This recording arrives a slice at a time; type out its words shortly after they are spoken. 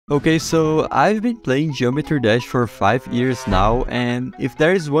Okay, so I've been playing Geometry Dash for 5 years now, and if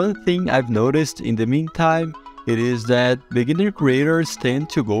there is one thing I've noticed in the meantime, it is that beginner creators tend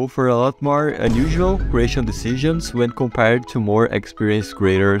to go for a lot more unusual creation decisions when compared to more experienced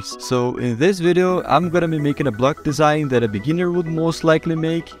creators. So in this video, I'm gonna be making a block design that a beginner would most likely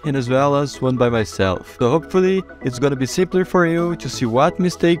make, and as well as one by myself. So hopefully, it's gonna be simpler for you to see what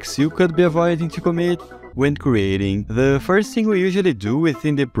mistakes you could be avoiding to commit when creating. The first thing we usually do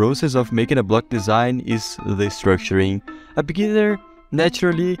within the process of making a block design is the structuring. A beginner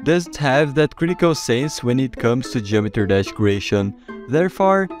naturally doesn't have that critical sense when it comes to Geometry Dash creation.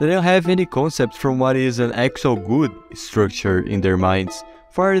 Therefore, they don't have any concept from what is an actual good structure in their minds.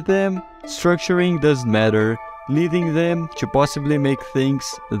 For them, structuring doesn't matter, leading them to possibly make things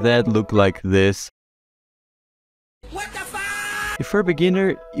that look like this. If you're a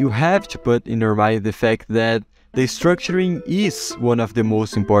beginner, you have to put in your mind the fact that the structuring is one of the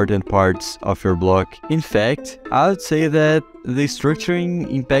most important parts of your block. In fact, I would say that the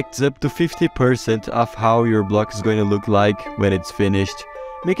structuring impacts up to 50% of how your block is going to look like when it's finished.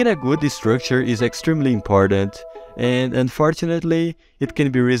 Making a good structure is extremely important, and unfortunately, it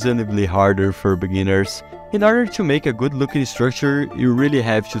can be reasonably harder for beginners. In order to make a good looking structure, you really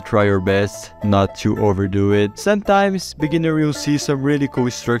have to try your best not to overdo it. Sometimes, beginner will see some really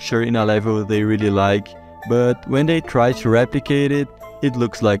cool structure in a level they really like, but when they try to replicate it, it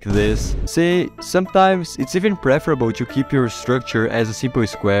looks like this. See, sometimes it's even preferable to keep your structure as a simple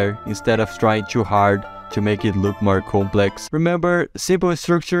square instead of trying too hard to make it look more complex. Remember, simple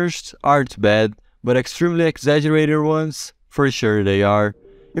structures aren't bad, but extremely exaggerated ones, for sure they are.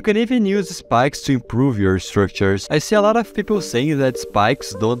 You can even use spikes to improve your structures. I see a lot of people saying that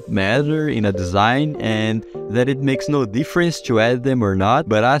spikes don't matter in a design and that it makes no difference to add them or not,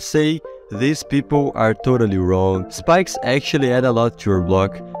 but I say these people are totally wrong. Spikes actually add a lot to your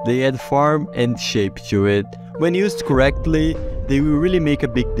block. They add form and shape to it. When used correctly, they will really make a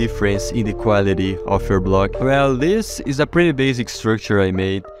big difference in the quality of your block. Well, this is a pretty basic structure I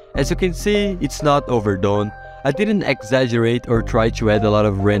made. As you can see, it's not overdone. I didn't exaggerate or try to add a lot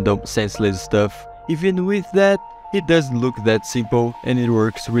of random senseless stuff. Even with that, it doesn't look that simple and it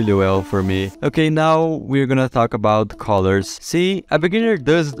works really well for me. Okay, now we're gonna talk about colors. See, a beginner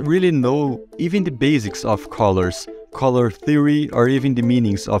doesn't really know even the basics of colors, color theory, or even the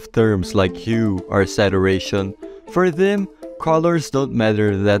meanings of terms like hue or saturation. For them, colors don't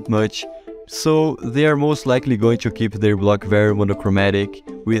matter that much, so they are most likely going to keep their block very monochromatic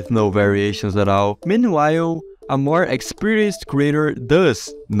with no variations at all. Meanwhile, a more experienced creator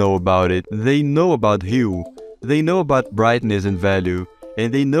does know about it. They know about hue, they know about brightness and value,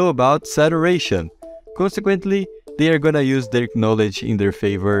 and they know about saturation. Consequently, they are gonna use their knowledge in their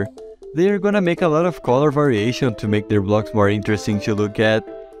favor. They are gonna make a lot of color variation to make their blocks more interesting to look at,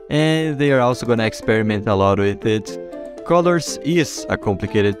 and they are also gonna experiment a lot with it. Colors is a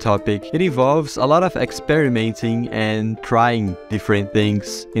complicated topic. It involves a lot of experimenting and trying different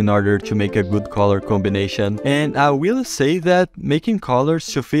things in order to make a good color combination. And I will say that making colors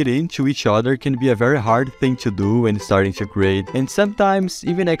to fit into each other can be a very hard thing to do when starting to create. And sometimes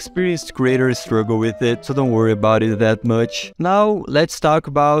even experienced creators struggle with it, so don't worry about it that much. Now let's talk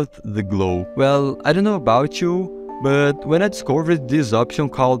about the glow. Well, I don't know about you, but when I discovered this option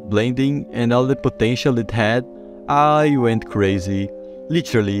called blending and all the potential it had, I went crazy.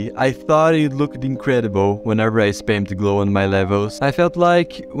 Literally, I thought it looked incredible whenever I spammed glow on my levels. I felt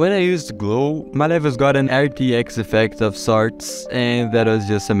like when I used glow, my levels got an RTX effect of sorts, and that was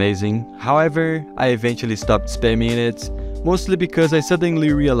just amazing. However, I eventually stopped spamming it, mostly because I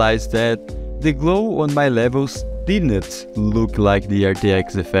suddenly realized that the glow on my levels didn't look like the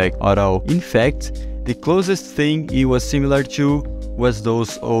RTX effect at all. In fact, the closest thing it was similar to was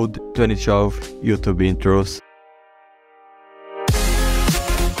those old 2012 YouTube intros.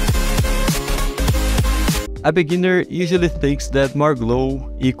 A beginner usually thinks that more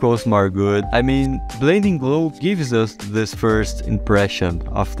glow equals more good. I mean, blending glow gives us this first impression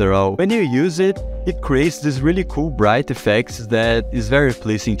after all. When you use it, it creates this really cool bright effects that is very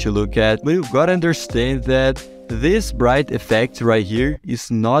pleasing to look at. But you gotta understand that this bright effect right here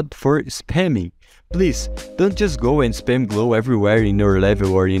is not for spamming. Please, don't just go and spam glow everywhere in your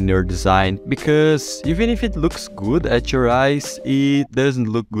level or in your design, because even if it looks good at your eyes, it doesn't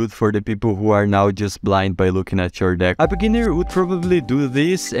look good for the people who are now just blind by looking at your deck. A beginner would probably do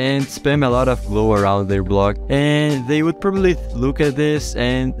this and spam a lot of glow around their block, and they would probably look at this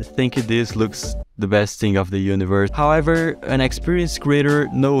and think this looks the best thing of the universe. However, an experienced creator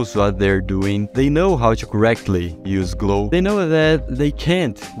knows what they're doing. They know how to correctly use glow. They know that they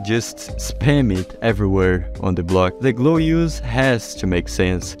can't just spam it everywhere on the block. The glow use has to make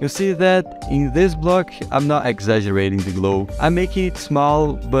sense. You see that in this block, I'm not exaggerating the glow. I'm making it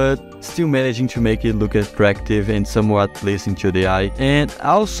small, but still managing to make it look attractive and somewhat pleasing to the eye. And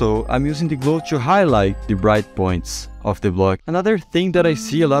also, I'm using the glow to highlight the bright points of the block. Another thing that I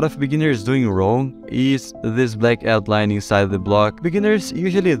see a lot of beginners doing wrong is this black outline inside the block. Beginners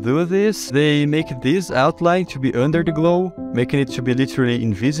usually do this. They make this outline to be under the glow, making it to be literally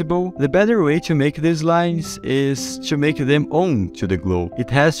invisible. The better way to make these lines is to make them on to the glow.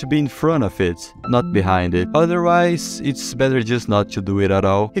 It has to be in front of it, not behind it. Otherwise, it's better just not to do it at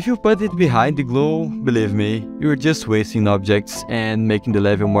all. If you put it behind the glow, believe me, you're just wasting objects and making the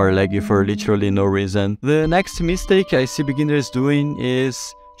level more laggy for literally no reason. The next mistake I see beginners doing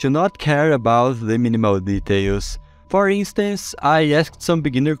is to not care about the minimal details. For instance, I asked some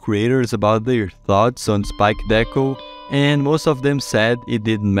beginner creators about their thoughts on spike deco, and most of them said it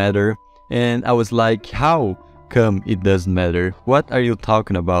didn't matter. And I was like, how come it doesn't matter? What are you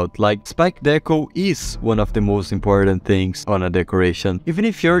talking about? Like, spike deco is one of the most important things on a decoration. Even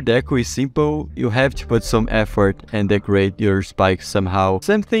if your deco is simple, you have to put some effort and decorate your spikes somehow.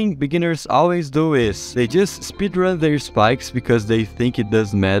 Something beginners always do is they just speedrun their spikes because they think it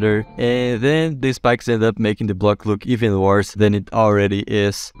doesn't matter, and then the spikes end up making the block look even worse than it already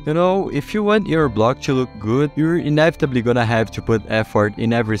is. You know, if you want your block to look good, you're inevitably gonna have to put effort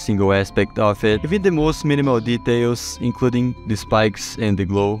in every single aspect of it, even the most minimal details, including the spikes and the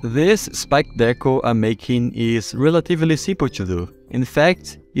glow. This spike deco I'm making is relatively simple to do. In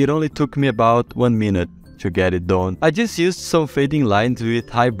fact, it only took me about 1 minute to get it done. I just used some fading lines with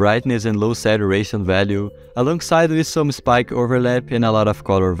high brightness and low saturation value, alongside with some spike overlap and a lot of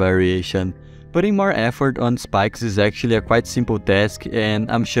color variation. Putting more effort on spikes is actually a quite simple task,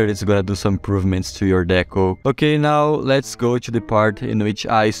 and I'm sure it's gonna do some improvements to your deco. Okay, now let's go to the part in which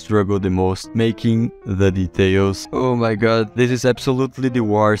I struggle the most, making the details. Oh my god, this is absolutely the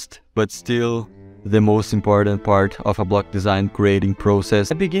worst, but still the most important part of a block design creating process.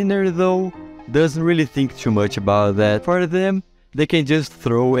 A beginner though doesn't really think too much about that. For them, they can just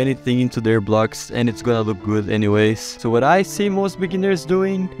throw anything into their blocks and it's gonna look good anyways. So what I see most beginners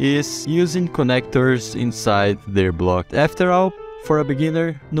doing is using connectors inside their block. After all, for a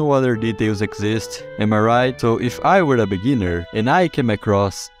beginner, no other details exist, am I right? So if I were a beginner and I came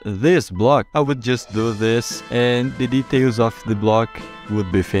across this block, I would just do this and the details of the block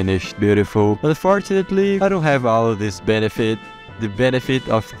would be finished beautiful. Unfortunately, I don't have all of this benefit. The benefit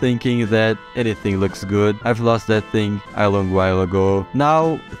of thinking that anything looks good. I've lost that thing a long while ago.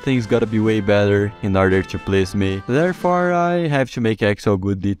 Now things gotta be way better in order to please me. Therefore, I have to make actual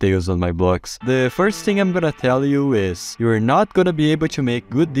good details on my blocks. The first thing I'm gonna tell you is you're not gonna be able to make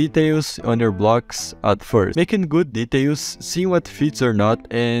good details on your blocks at first. Making good details, seeing what fits or not,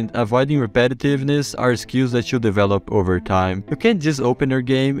 and avoiding repetitiveness are skills that you develop over time. You can't just open your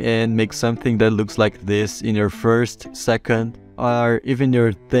game and make something that looks like this in your first, second, or even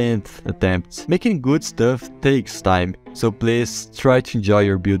your 10th attempt. Making good stuff takes time, so please try to enjoy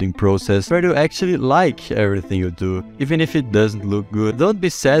your building process. Try to actually like everything you do, even if it doesn't look good. Don't be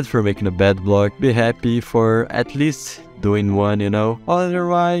sad for making a bad block, be happy for at least doing one, you know?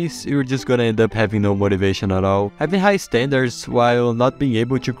 Otherwise, you're just gonna end up having no motivation at all. Having high standards while not being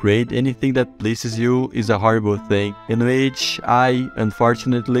able to create anything that pleases you is a horrible thing, in which I,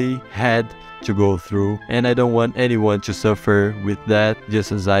 unfortunately, had to go through, and I don't want anyone to suffer with that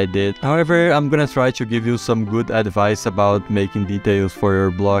just as I did. However, I'm gonna try to give you some good advice about making details for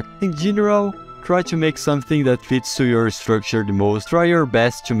your block. In general, try to make something that fits to your structure the most. Try your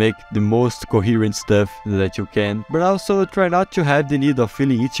best to make the most coherent stuff that you can, but also try not to have the need of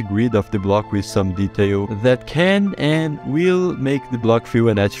filling each grid of the block with some detail that can and will make the block feel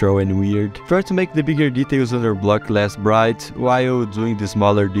unnatural and weird. Try to make the bigger details on your block less bright while doing the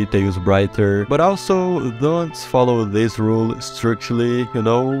smaller details brighter, but also don't follow this rule strictly, you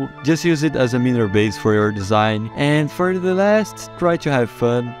know, just use it as a minor base for your design. And for the last, try to have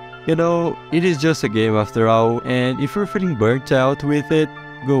fun. You know, it is just a game after all, and if you're feeling burnt out with it,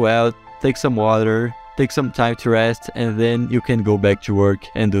 go out, take some water, take some time to rest, and then you can go back to work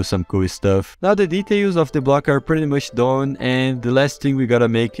and do some cool stuff. Now the details of the block are pretty much done, and the last thing we gotta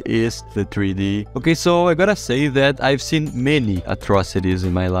make is the 3D. Okay, so I gotta say that I've seen many atrocities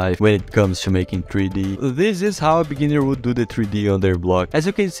in my life when it comes to making 3D. This is how a beginner would do the 3D on their block. As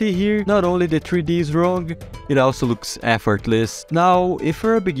you can see here, not only the 3D is wrong, it also looks effortless. Now, if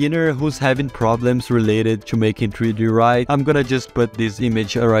you're a beginner who's having problems related to making 3D right, I'm gonna just put this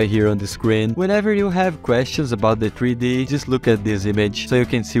image right here on the screen. Whenever you have questions about the 3D, just look at this image so you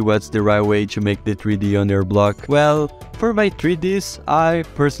can see what's the right way to make the 3D on your block. Well, for my 3Ds, I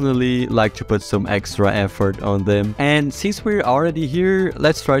personally like to put some extra effort on them. And since we're already here,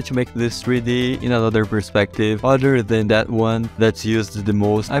 let's try to make this 3D in another perspective other than that one that's used the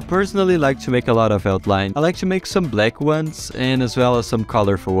most. I personally like to make a lot of outline. I like to make some black ones and as well as some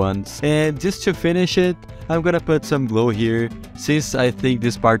colorful ones. And just to finish it, I'm gonna put some glow here, since I think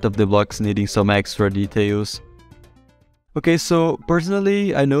this part of the block's needing some extra details. Okay, so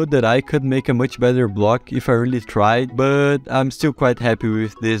personally, I know that I could make a much better block if I really tried, but I'm still quite happy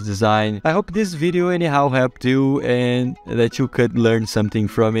with this design. I hope this video anyhow helped you and that you could learn something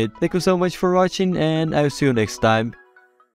from it. Thank you so much for watching, and I'll see you next time.